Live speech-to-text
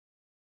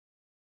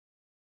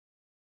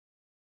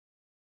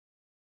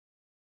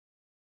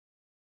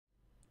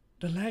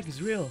The lag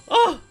is real.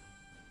 Oh!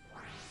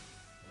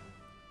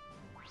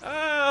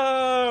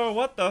 Oh,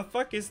 what the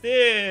fuck is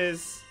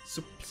this?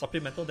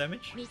 Supplemental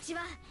damage?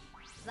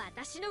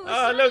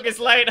 Oh, look, it's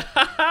light.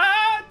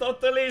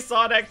 Totally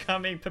saw that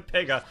coming,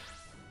 Pepega.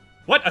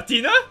 What,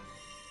 Athena?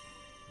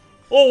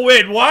 Oh,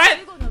 wait, what?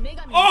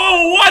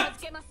 Oh, what?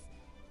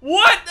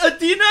 What?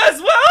 Athena as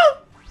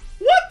well?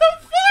 What the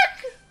fuck?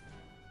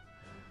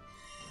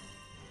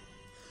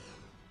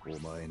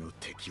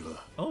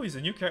 Oh, he's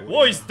a new character.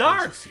 Oh, he's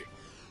dark.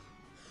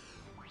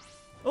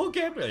 Oh,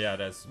 Gabriel.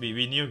 Yeah,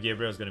 we knew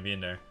Gabriel was gonna be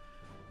in there.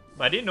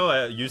 But I didn't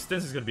know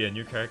Eustace is gonna be a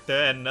new character.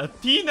 And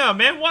Athena,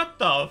 man, what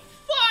the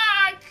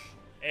fuck?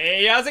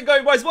 Hey, how's it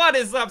going, boys? What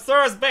is up?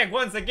 Sora's back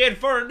once again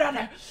for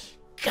another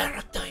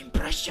character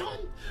impression.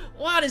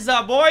 What is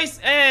up, boys?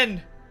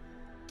 And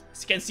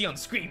as you can see on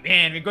screen,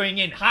 man, we're going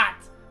in hot.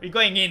 We're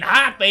going in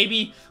hot,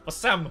 baby, for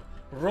some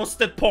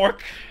roasted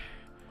pork.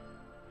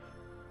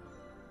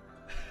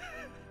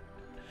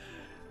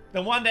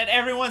 The one that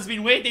everyone's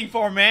been waiting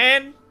for,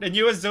 man. The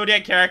newest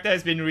Zodiac character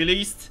has been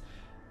released.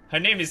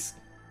 Her name is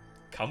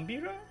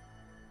Kumbhira?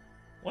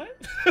 What?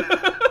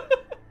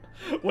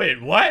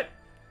 Wait, what?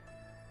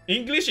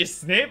 English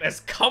is named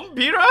as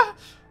Kumbhira?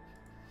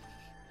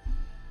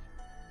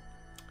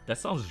 That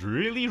sounds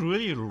really,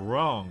 really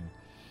wrong.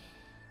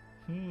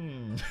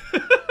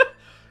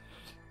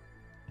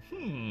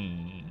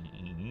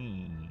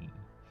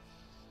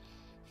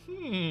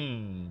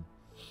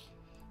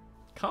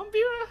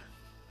 Kumbhira?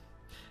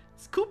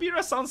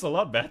 Kubira sounds a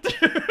lot better.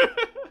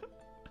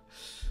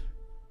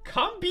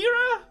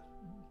 Kumbhira?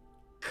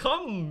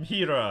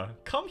 Kumbhira?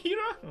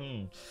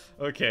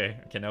 Okay,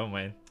 never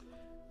mind.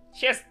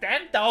 She has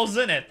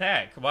 10,000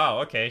 attack. Wow,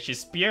 okay. She's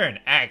spear and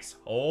axe.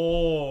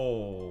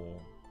 Oh.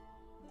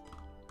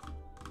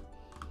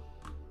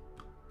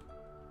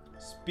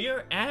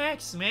 Spear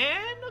axe,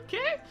 man.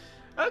 Okay.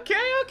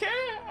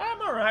 I'm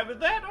alright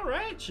with that.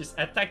 Alright. She's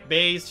attack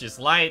based. She's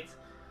light.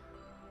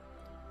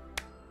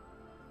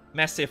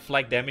 Massive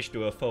flight damage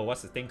to a foe.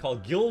 What's the thing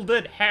called?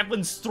 Gilded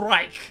Heaven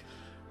Strike.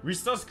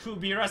 Restores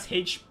Kubira's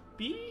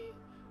HP.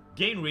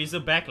 Gain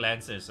Razorback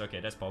Lancers. Okay,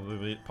 that's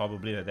probably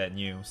that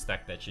new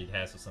stack that she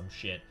has or some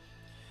shit.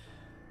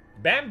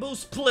 Bamboo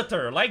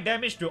Splitter. Light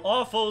damage to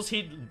all foes.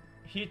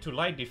 Hit to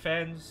light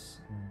defense.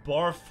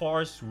 Bar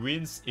Force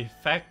wins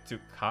effect to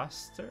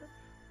caster.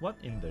 What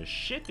in the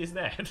shit is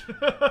that?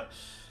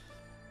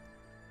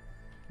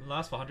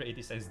 Lasts for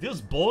 180 seconds.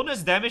 Deals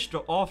bonus damage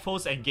to all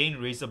foes and gain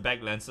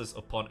Razorback Lances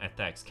upon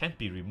attacks. Can't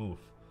be removed.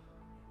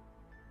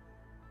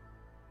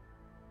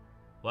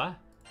 What?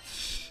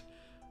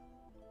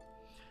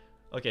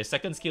 Okay,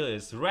 second skill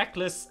is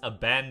Reckless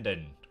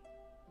Abandon.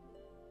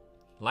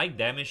 Light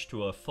damage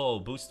to a foe.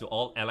 Boost to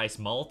all allies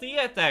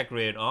multi-attack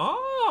rate.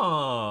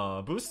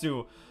 Oh! Boost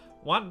to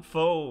one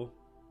foe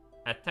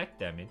attack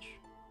damage.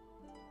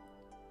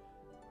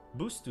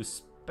 Boost to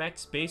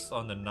specs based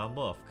on the number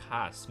of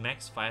casts,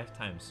 max 5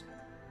 times.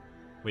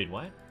 Wait,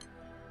 what?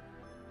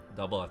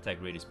 Double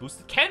attack rate is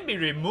boosted. Can be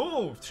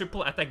removed!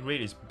 Triple attack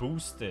rate is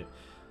boosted.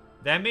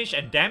 Damage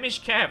and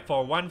damage cap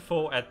for one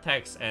foe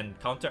attacks and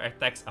counter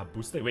attacks are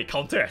boosted. Wait,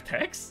 counter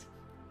attacks?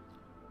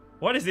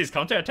 What is this?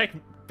 Counter attack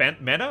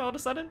meta all of a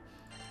sudden?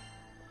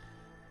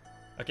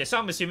 Okay, so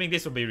I'm assuming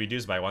this will be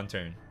reduced by 1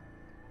 turn.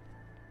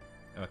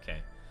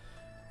 Okay.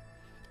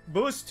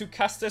 Boost to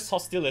caster's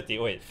hostility.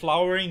 Wait,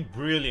 Flowering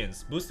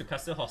Brilliance. Boost to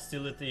caster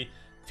hostility.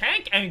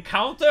 Tank and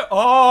counter.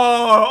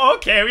 Oh,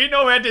 okay, we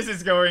know where this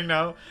is going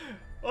now.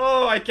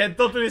 Oh, I can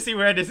totally see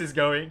where this is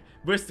going.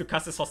 Boost to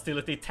caster's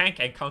hostility. Tank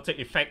and counter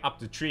effect up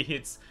to 3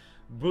 hits.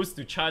 Boost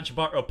to charge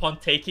bar upon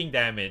taking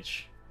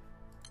damage.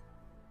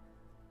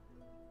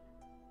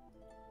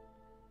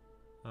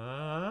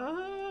 Ah.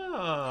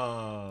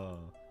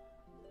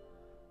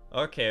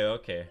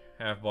 Okay.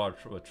 Have bar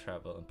will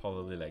travel and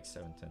probably like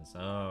 7 turns.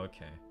 Oh,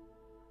 okay.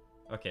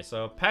 Okay,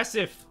 so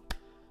passive.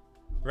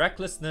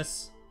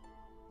 Recklessness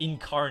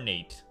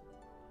Incarnate.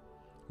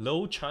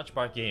 Low charge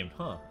bar game.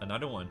 Huh,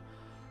 another one.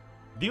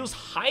 Deals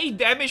high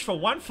damage for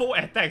one foe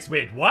attacks.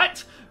 Wait,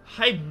 what?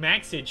 High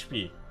max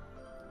HP.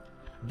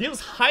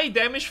 Deals high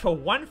damage for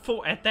one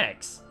foe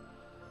attacks.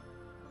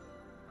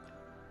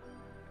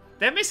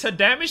 That means her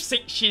damage,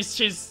 she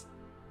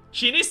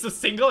needs to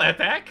single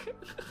attack?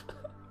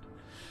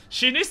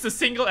 She needs to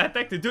single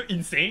attack to do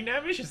insane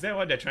damage? Is that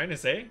what they're trying to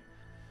say?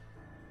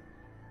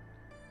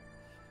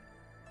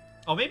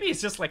 Or maybe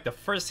it's just like the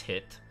first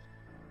hit.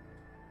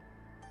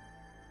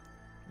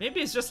 Maybe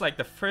it's just like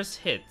the first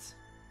hit.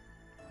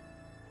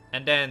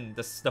 And then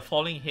the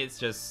following hits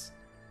just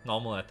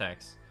normal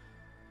attacks.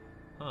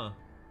 Huh.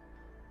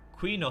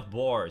 Queen of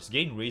Boars.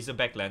 Gain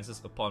Razorback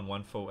Lances upon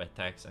one foe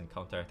attacks and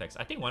counter attacks.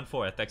 I think one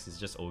foe attacks is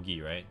just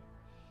Ogi, right?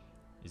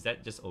 Is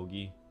that just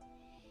Ogi?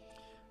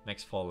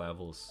 Max 4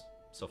 levels.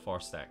 So 4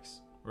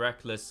 stacks.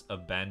 Reckless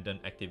Abandon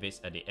activates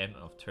at the end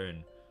of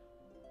turn.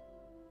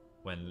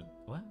 When...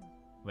 what?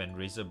 When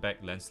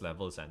Razorback Lens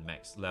levels at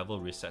max. Level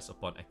resets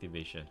upon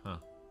activation. Huh.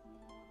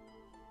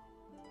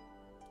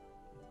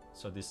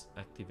 So this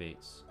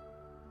activates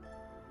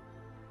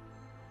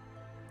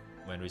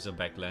when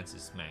Razorback Lens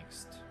is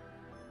maxed.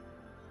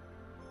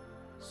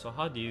 So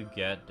how do you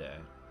get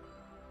that?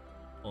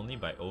 Only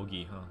by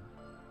Ogi, huh?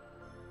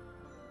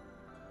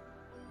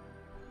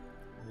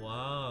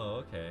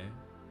 Wow, okay.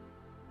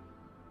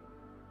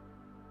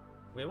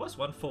 Wait, what's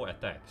 1-4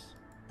 attacks?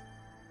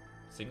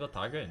 Single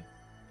target?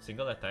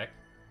 Single attack?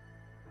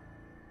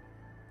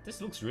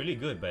 This looks really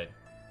good, but...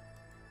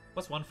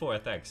 What's 1-4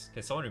 attacks?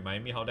 Can someone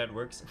remind me how that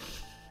works?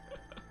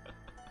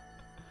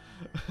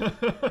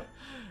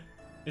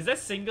 Is that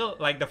single,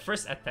 like the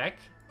first attack?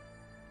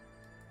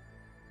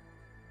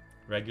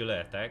 Regular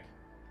attack?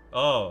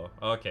 Oh,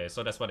 okay,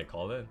 so that's what they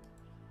call it.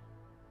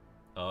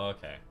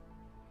 Okay.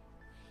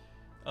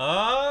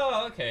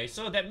 Oh, okay,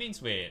 so that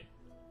means, wait.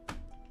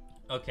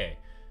 Okay.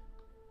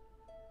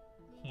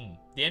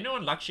 Did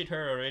anyone luck shit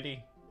her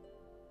already?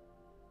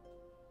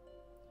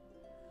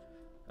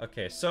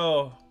 Okay,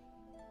 so...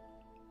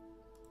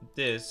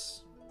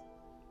 This...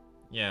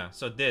 Yeah,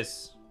 so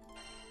this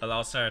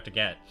allows her to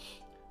get...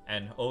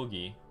 And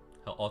Ogi,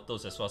 her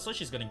autos as well. So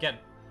she's gonna get...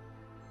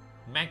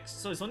 Max,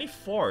 so it's only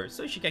 4.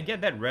 So she can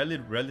get that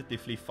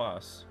relatively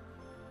fast.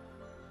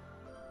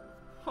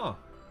 Huh.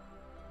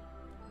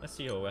 Let's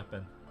see her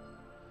weapon.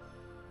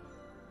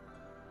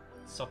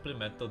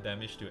 Supplemental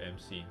damage to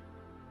MC.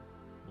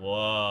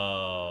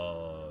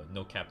 Whoa.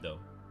 No cap though.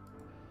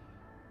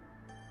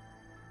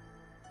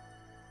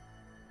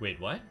 Wait,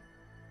 what?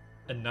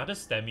 Another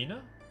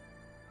stamina?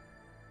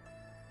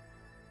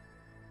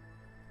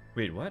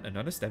 Wait, what?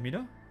 Another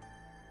stamina?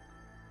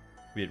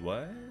 Wait,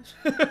 what?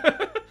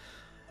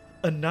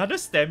 Another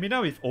stamina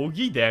with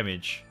Ogi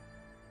damage.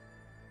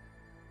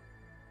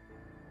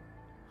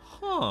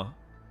 Huh.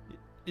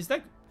 Is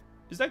that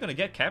gonna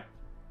get cap?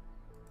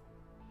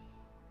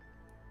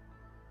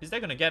 Is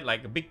that gonna get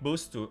like a big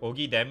boost to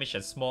Ogi damage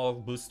and small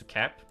boost to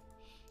cap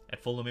at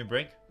full limit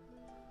break?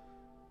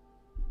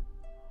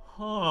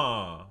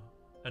 Huh.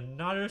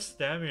 Another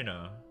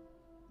stamina.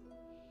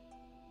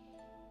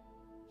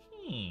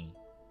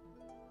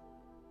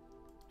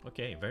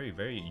 Okay, very,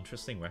 very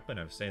interesting weapon,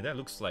 I would say. That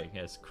looks like it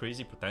has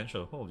crazy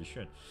potential. Holy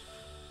shit.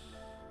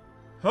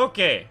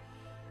 Okay.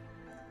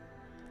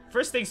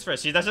 First things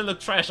first, she doesn't look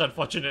trash,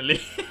 unfortunately.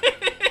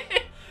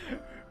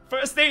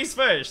 First things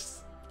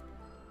first.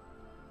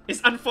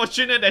 It's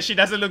unfortunate that she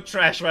doesn't look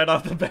trash right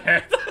off the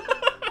bat.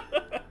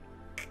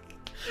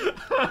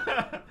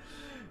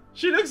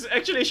 She looks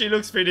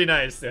pretty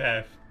nice to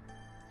have.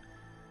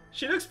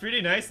 She looks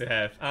pretty nice to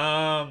have.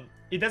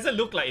 It doesn't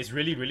look like it's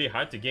really, really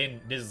hard to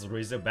gain this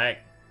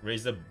Razorback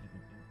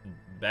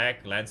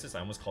lances. I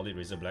almost called it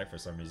Razor Black for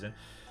some reason.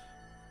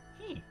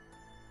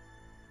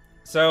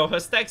 So her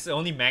stacks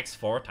only max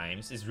 4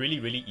 times. It's really,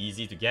 really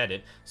easy to get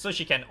it. So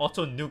she can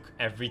auto nuke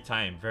every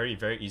time very,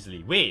 very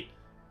easily. Wait,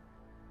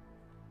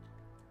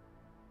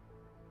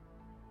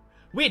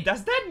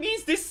 does that mean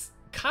this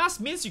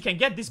cast means you can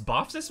get these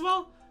buffs as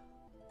well?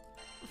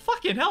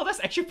 Fucking hell, that's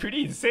actually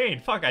pretty insane.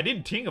 Fuck, I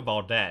didn't think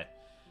about that.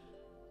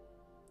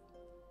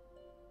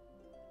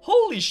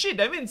 Holy shit,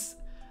 that means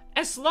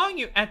as long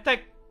you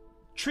attack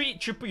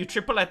you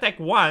triple attack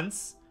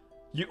once,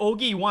 you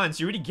Ogi once,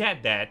 you already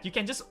get that. You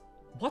can just...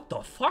 What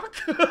the fuck?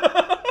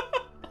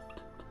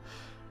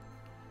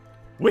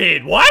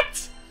 Wait,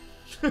 what?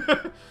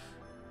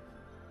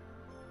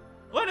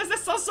 Why does that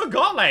sound so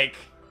godlike?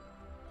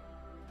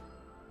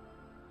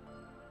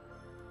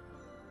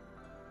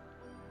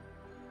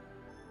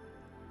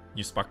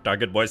 New spark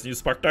target, boys. New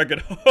spark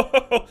target.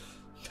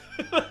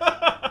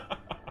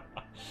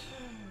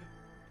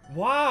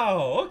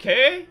 Wow,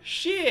 okay.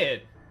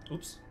 Shit.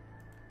 Oops.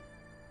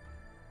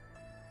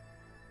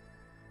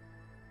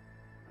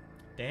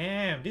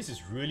 Damn, this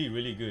is really,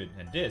 really good.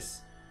 And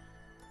this.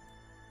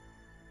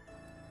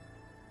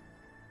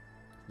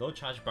 Low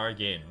charge bar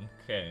gain.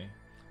 Okay.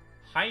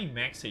 High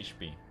max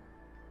HP.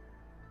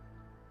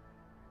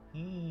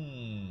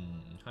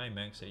 High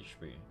max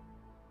HP.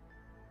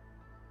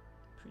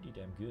 Pretty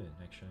damn good,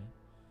 actually.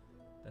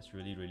 That's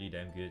really, really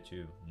damn good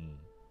too.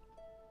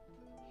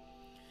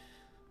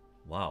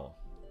 Wow.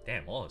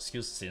 Damn, all the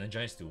skills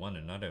synergize to one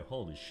another.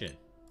 Holy shit.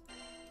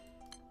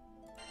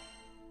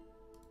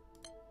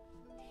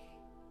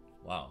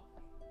 Wow.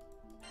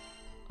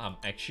 I'm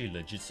actually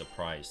legit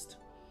surprised.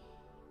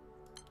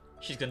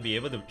 She's gonna be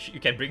able to... You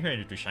can bring her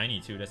into shiny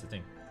too, that's the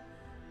thing.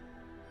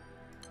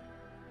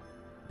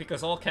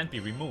 Because all can't be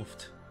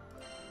removed.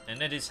 And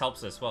then this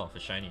helps as well for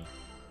shiny.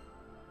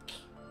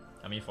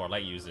 I mean, for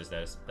light users,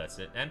 that's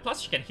it. And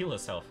plus, she can heal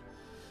herself.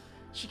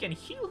 She can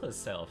heal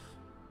herself.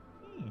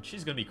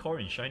 She's gonna be core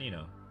in shiny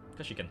now.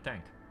 Because she can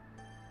tank.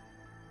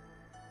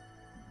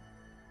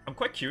 I'm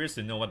quite curious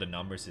to know what the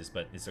numbers is,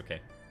 but it's okay.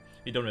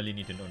 You don't really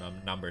need to know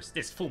numbers.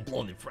 This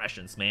full-blown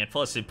impressions, man.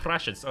 First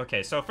impressions.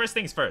 Okay, so first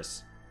things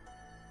first.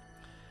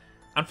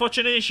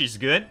 Unfortunately, she's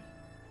good.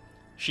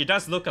 She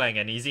does look like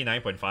an easy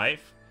 9.5.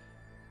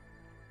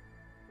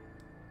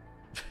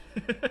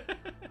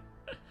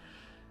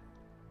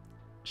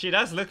 She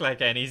does look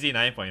like an easy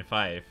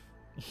 9.5.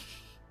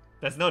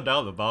 There's no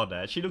doubt about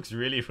that. She looks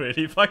really,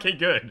 really fucking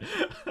good.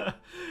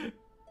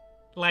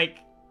 Like,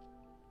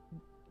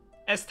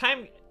 as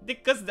time...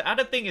 Because the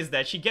other thing is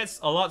that she gets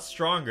a lot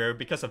stronger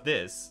because of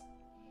this.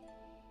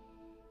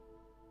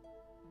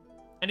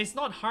 And it's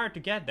not hard to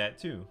get that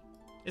too.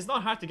 It's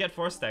not hard to get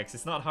 4 stacks.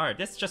 It's not hard.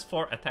 That's just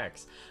 4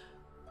 attacks.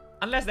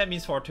 Unless that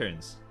means 4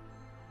 turns.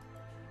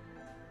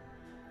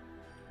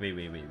 Wait.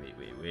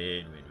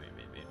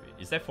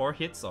 Is that 4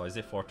 hits or is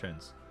it 4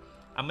 turns?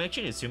 I'm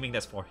actually assuming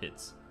that's 4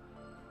 hits.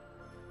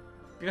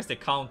 Because they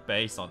count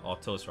based on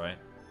autos, right?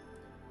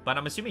 But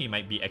I'm assuming it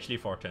might be actually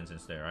 4 turns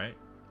instead, right?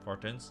 4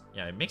 turns?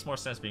 Yeah, it makes more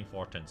sense being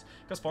 4 turns.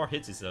 Because 4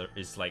 hits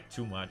is like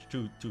too much,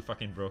 too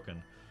fucking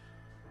broken.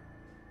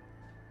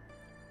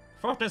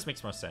 4 turns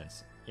makes more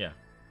sense, yeah.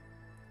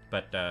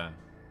 But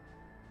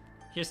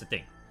here's the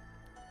thing.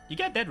 You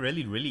get that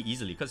really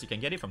easily because you can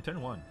get it from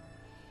turn 1.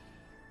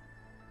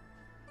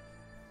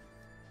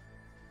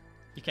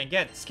 You can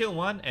get skill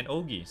 1 and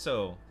Ogi,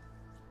 so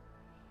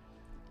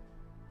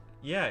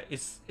yeah,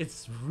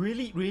 it's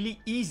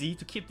really easy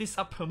to keep this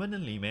up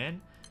permanently,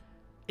 man.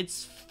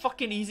 It's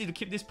fucking easy to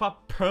keep this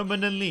up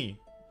permanently.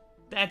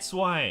 That's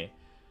why.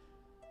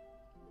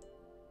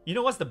 You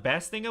know what's the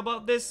best thing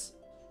about this?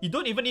 You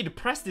don't even need to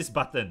press this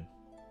button.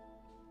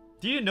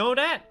 Do you know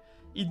that?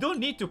 You don't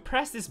need to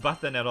press this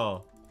button at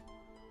all.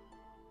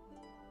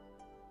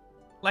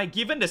 Like,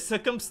 given the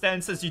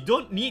circumstances, you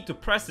don't need to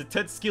press the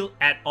 3rd skill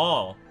at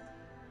all.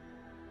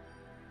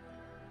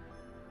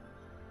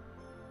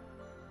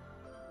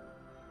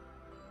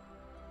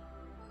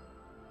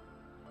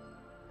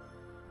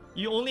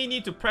 You only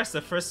need to press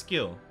the 1st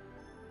skill.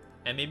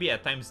 And maybe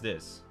at times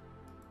this.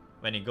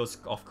 When it goes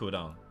off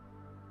cooldown.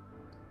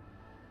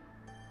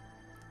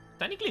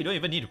 Technically, you don't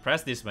even need to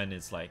press this when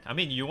it's like... I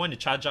mean, you want to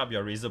charge up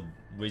your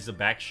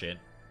Razorback shit.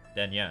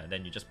 Then yeah,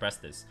 then you just press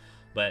this.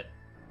 But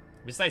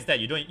besides that,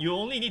 you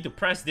only need to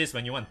press this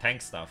when you want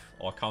tank stuff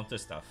or counter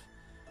stuff.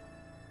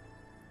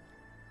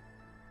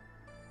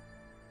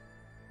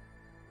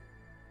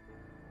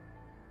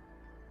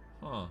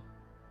 Huh.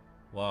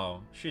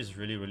 Wow, she's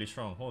really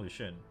strong. Holy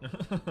shit.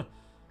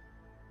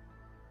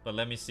 But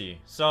let me see.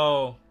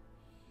 So,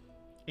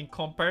 in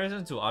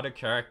comparison to other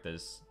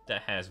characters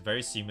that has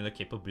very similar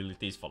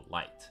capabilities for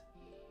light,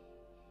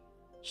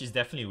 she's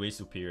definitely way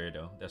superior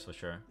though, that's for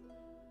sure.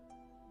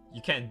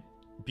 You can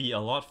be a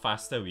lot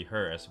faster with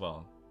her as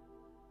well.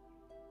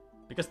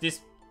 Because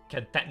this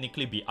can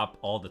technically be up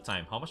all the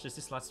time. How much does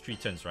this last? 3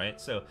 turns, right?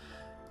 So,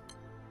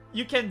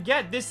 you can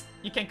get this,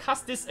 you can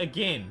cast this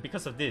again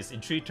because of this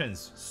in 3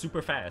 turns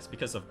super fast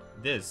because of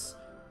this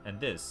and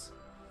this.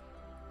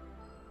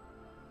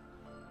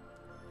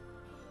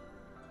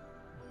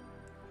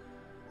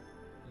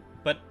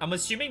 But I'm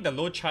assuming the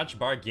low charge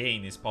bar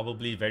gain is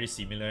probably very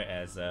similar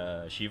as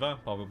Shiva,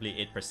 probably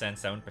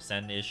 8%,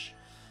 7%-ish.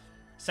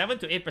 7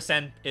 to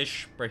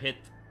 8%-ish per hit.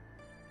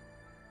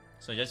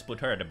 So just put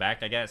her at the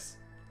back, I guess.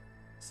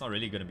 It's not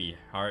really gonna be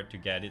hard to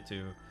get it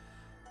to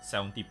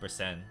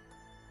 70%.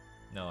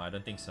 No, I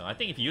don't think so. I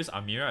think if you use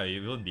Amira,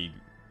 it won't be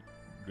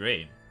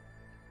great.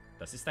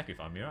 Does it stack with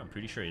Amira? I'm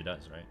pretty sure it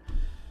does, right?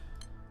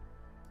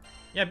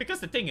 Yeah, because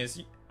the thing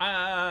is,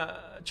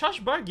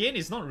 charge bar gain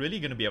is not really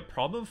going to be a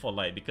problem for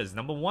light because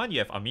number 1, you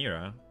have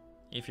Amira,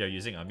 if you're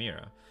using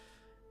Amira.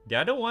 The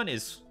other one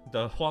is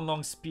the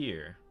Huanglong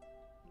Spear.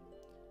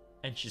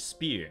 And she's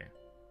Spear.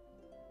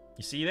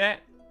 You see that?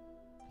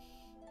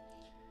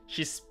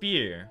 She's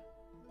Spear.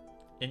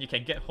 And you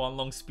can get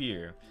Huanglong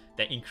Spear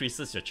that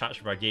increases your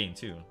charge bar gain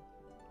too.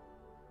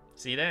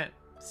 See that?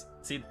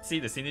 See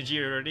the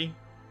synergy already?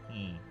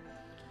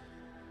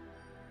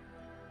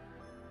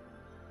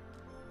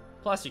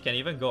 Plus, you can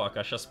even go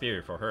Akasha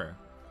Spear for her.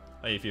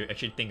 Or if you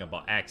actually think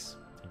about Axe,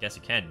 I guess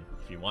you can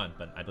if you want,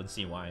 but I don't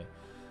see why.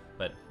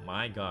 But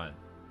my god.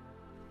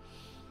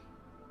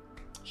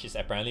 She's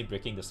apparently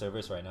breaking the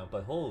servers right now,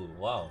 but oh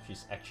wow,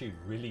 she's actually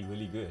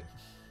really good.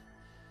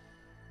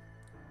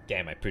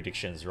 Damn, my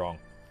prediction is wrong.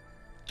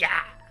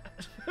 Yeah!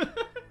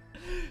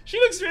 She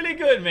looks really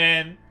good,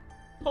 man.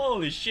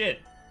 Holy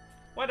shit.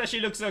 Why does she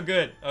look so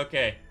good?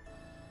 Okay.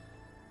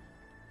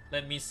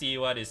 Let me see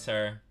what is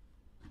her...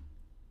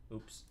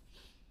 Oops.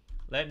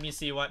 Let me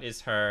see what is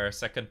her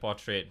second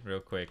portrait real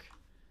quick.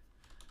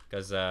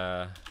 Because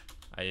I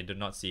do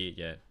not see it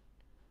yet.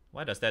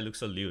 Why does that look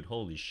so lewd?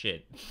 Holy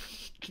shit.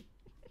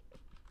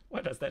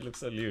 Why does that look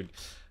so lewd?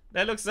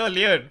 That looks so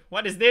lewd.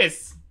 What is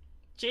this?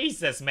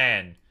 Jesus,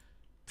 man.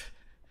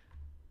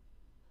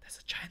 That's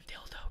a giant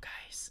dildo,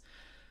 guys.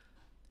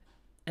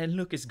 And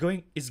look, it's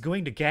going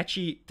the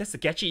Gachi. That's the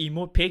Gachi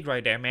emote pig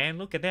right there, man.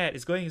 Look at that.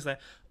 It's like,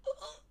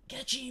 oh,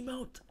 Gachi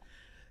emote.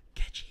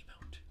 Gachi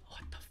emote.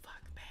 What the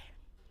fuck, man?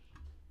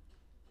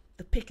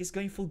 The pig is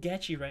going full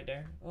Gachi right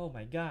there. Oh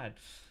my god.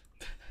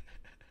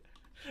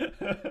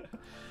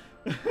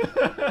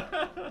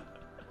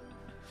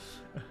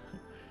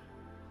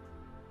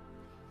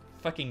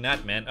 Fucking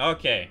nut, man.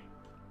 Okay.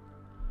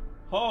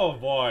 Oh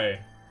boy.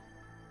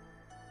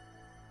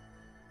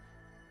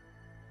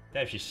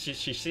 Damn, she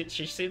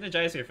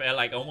synergized with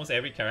like almost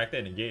every character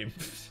in the game.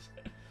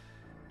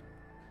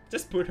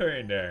 Just put her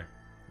in there.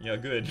 You're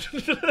good.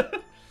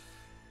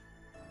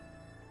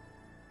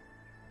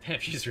 Damn,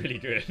 she's really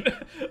good.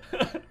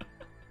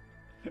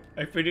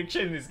 My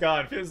prediction is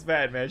gone. Feels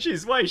bad, man.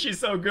 Why is she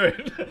so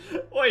good?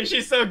 Why is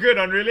she so good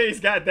on release?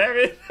 God damn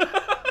it.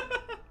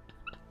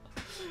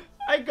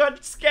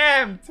 got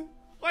scammed.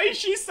 Why is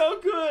she so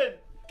good?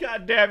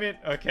 God damn it.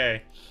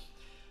 Okay.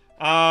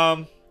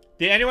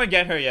 Did anyone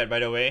get her yet, by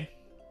the way?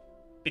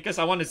 Because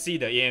I want to see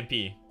the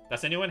EMP.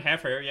 Does anyone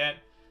have her yet?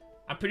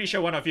 I'm pretty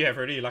sure one of you have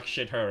already luck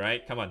shit her,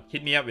 right? Come on,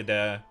 hit me up with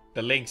the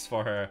links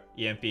for her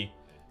EMP.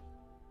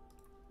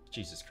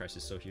 Jesus Christ,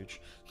 it's so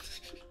huge.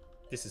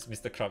 This is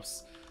Mr.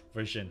 Krabs'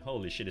 version.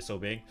 Holy shit, it's so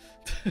big.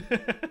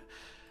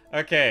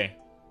 Okay.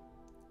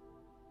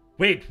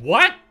 Wait,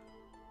 what?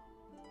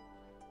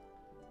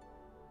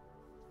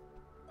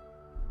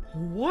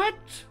 What?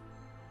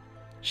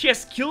 She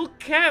has skill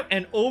cap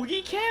and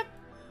Ogi cap?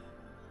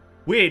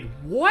 Wait,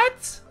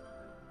 what?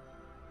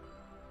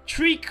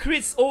 3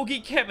 crits,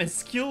 Ogi cap, and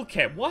skill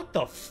cap. What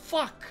the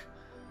fuck?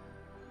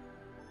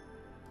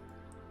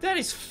 That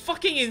is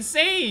fucking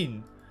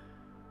insane.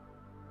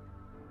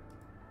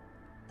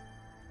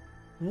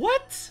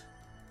 What?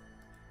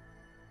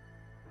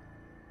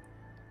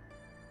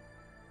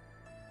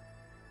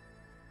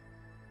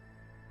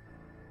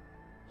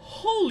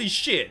 Holy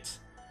shit.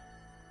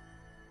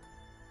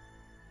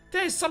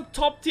 That is some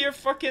top tier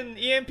fucking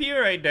EMP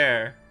right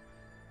there.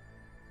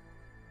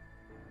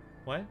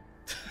 What?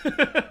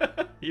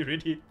 He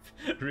really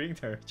ringed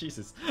her.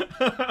 Jesus.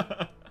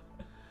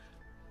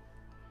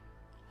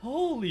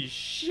 Holy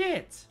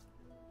shit.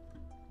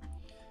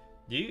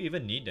 Do you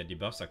even need the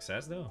debuff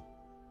success though?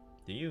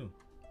 Do you?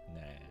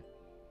 Nah.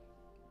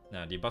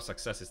 Nah, debuff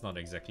success is not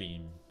exactly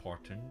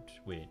important.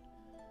 Wait.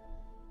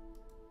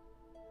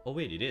 Oh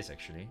wait, it is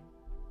actually.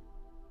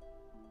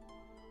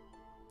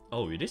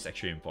 Oh, it is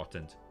actually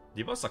important.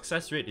 Debuff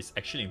success rate is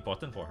actually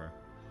important for her.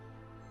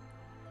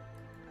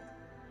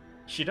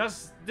 She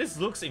does... This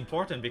looks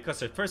important because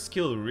her first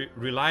skill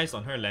relies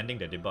on her landing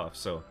the debuff,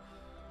 so...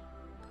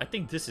 I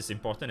think this is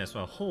important as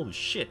well. Holy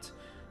shit.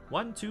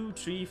 1, 2,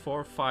 3,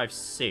 4, 5,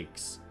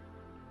 6.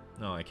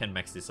 No, I can't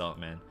max this out,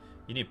 man.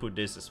 You need to put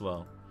this as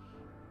well.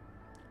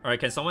 Alright,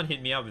 can someone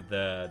hit me up with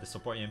the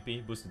support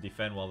EMP? Boost to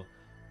defend while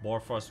More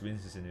Force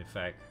Winds is in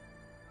effect.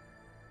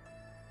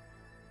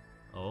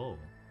 Oh.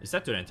 Is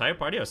that to the entire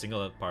party or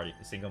single party?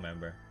 Single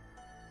member?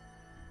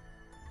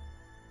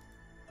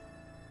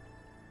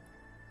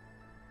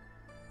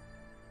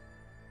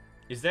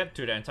 Is that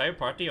to the entire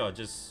party or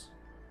just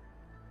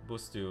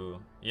boost to...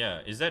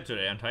 Yeah, is that to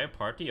the entire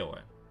party or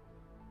what?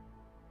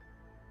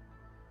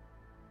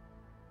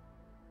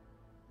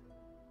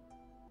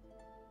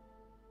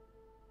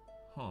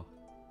 Huh.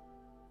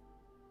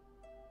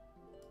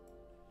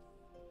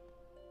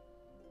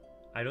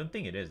 I don't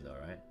think it is though,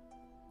 right?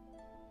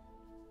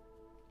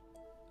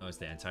 Oh, it's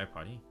the entire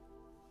party?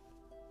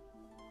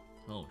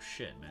 Oh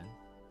shit, man.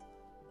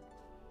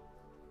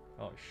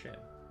 Oh shit.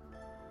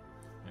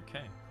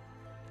 Okay.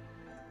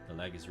 The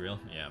lag is real?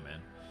 Yeah,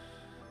 man.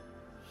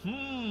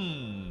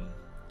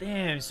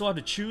 Damn, so hard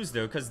to choose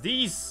though, because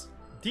these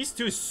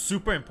two is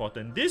super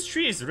important. This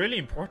tree is really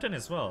important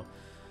as well.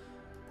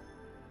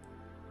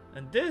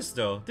 And this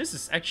though, this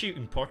is actually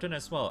important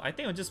as well. I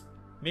think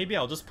maybe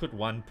I'll just put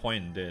 1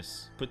 point in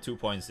this. Put 2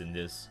 points in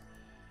this.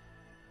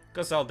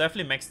 Because I'll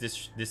definitely max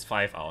this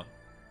 5 out.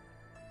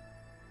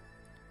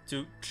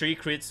 3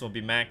 crits will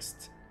be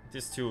maxed.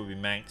 This 2 will be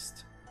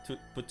maxed.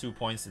 Put 2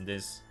 points in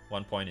this,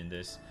 1 point in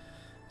this.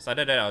 So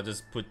either that, I'll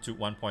just put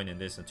 1 point in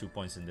this and 2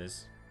 points in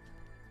this.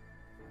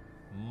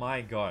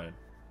 My god.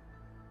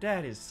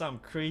 That is some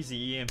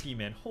crazy EMP,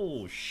 man.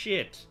 Holy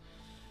shit.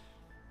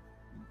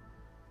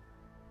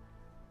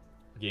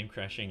 Game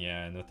crashing,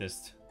 yeah, I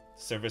noticed.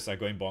 Servers are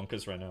going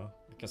bonkers right now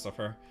because of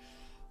her.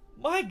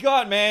 My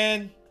god,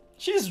 man.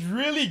 She's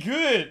really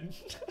good.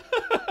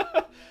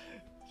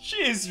 She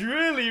is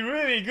really,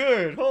 really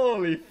good.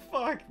 Holy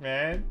fuck,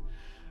 man.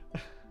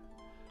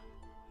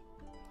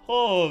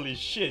 Holy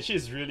shit,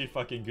 she's really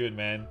fucking good,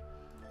 man.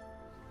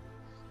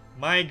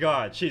 My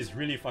god, she's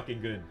really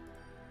fucking good.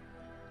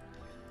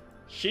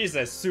 She's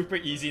a super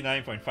easy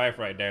 9.5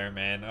 right there,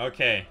 man.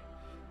 Okay.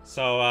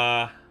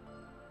 So,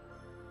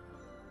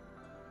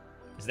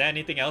 is there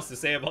anything else to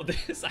say about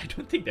this? I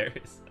don't think there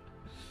is.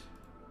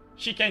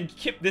 She can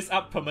keep this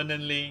up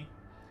permanently.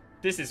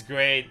 This is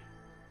great.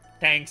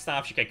 Tank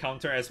stuff, she can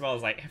counter as well.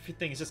 It's like,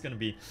 everything is just gonna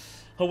be...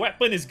 Her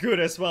weapon is good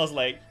as well. It's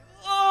like,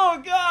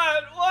 oh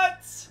god,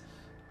 what?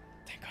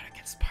 Thank god I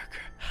can spark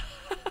her.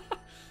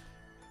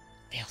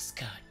 Feels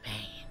good,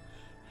 man.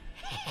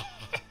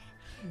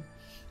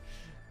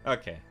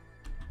 Okay.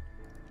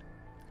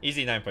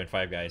 Easy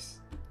 9.5, guys.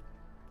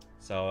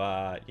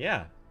 So,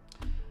 yeah.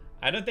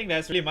 I don't think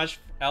there's really much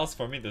else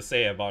for me to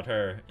say about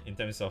her in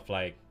terms of,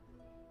 like,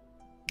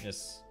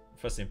 just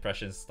first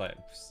impressions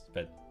types,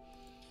 but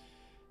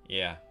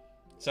yeah.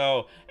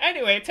 So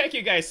anyway, thank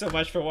you guys so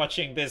much for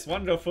watching this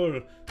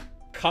wonderful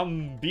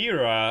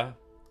Kumbhira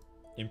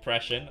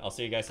impression. I'll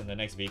see you guys in the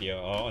next video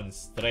or on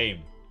stream.